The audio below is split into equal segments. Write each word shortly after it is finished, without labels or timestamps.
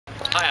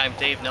Hi, I'm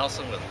Dave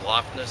Nelson with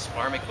Loftness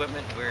Farm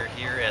Equipment. We're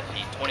here at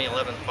the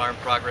 2011 Farm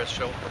Progress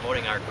Show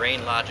promoting our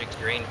Grainlogix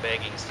grain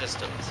bagging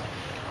systems.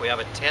 We have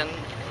a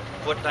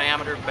 10-foot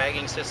diameter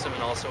bagging system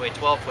and also a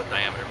 12-foot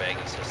diameter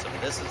bagging system.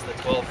 This is the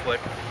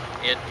 12-foot.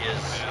 It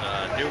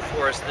is new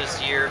for us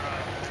this year.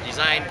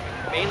 Designed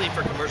mainly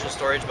for commercial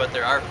storage, but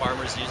there are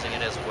farmers using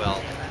it as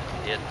well.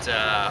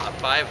 A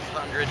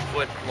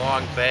 500-foot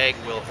long bag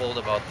will hold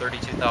about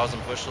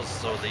 32,000 bushels,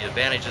 so the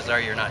advantages are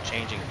you're not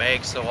changing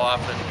bags so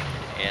often,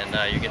 and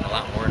you're getting a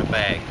lot more in a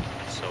bag.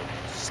 So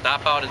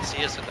stop out and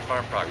see us at the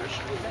Farm Progress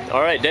Show.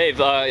 All right, Dave,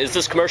 is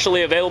this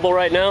commercially available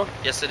right now?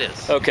 Yes, it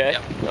is. Okay.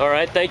 Yep. All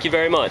right, thank you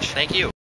very much. Thank you.